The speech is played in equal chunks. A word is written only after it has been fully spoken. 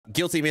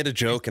Guilty made a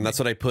joke, and that's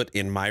what I put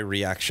in my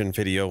reaction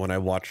video when I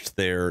watched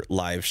their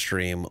live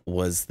stream,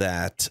 was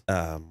that,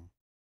 and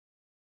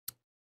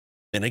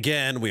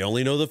again, we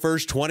only know the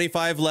first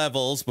 25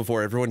 levels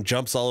before everyone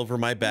jumps all over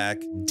my back.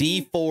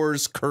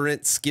 D4's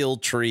current skill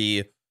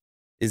tree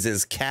is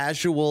as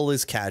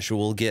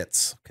casual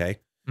gets, okay?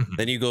 Mm-hmm.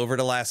 Then you go over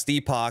to Last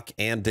Epoch,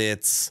 and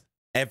it's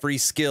every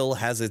skill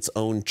has its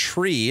own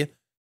tree.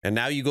 And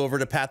now you go over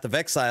to Path of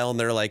Exile, and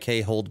they're like,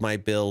 hey, hold my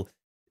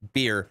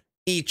beer.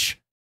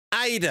 Each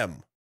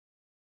item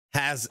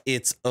has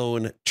its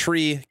own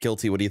tree.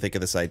 Guilty, what do you think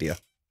of this idea?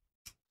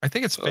 I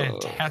think it's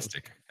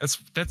fantastic.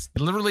 That's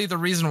literally the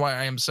reason why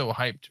I am so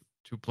hyped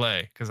to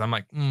play, because I'm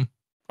like,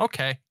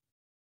 okay,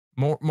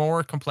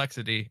 more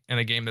complexity in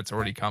a game that's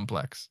already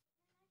complex.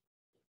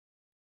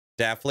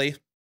 Daffley?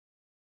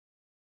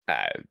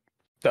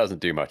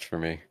 Doesn't do much for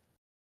me.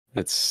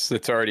 It's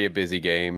already a busy game.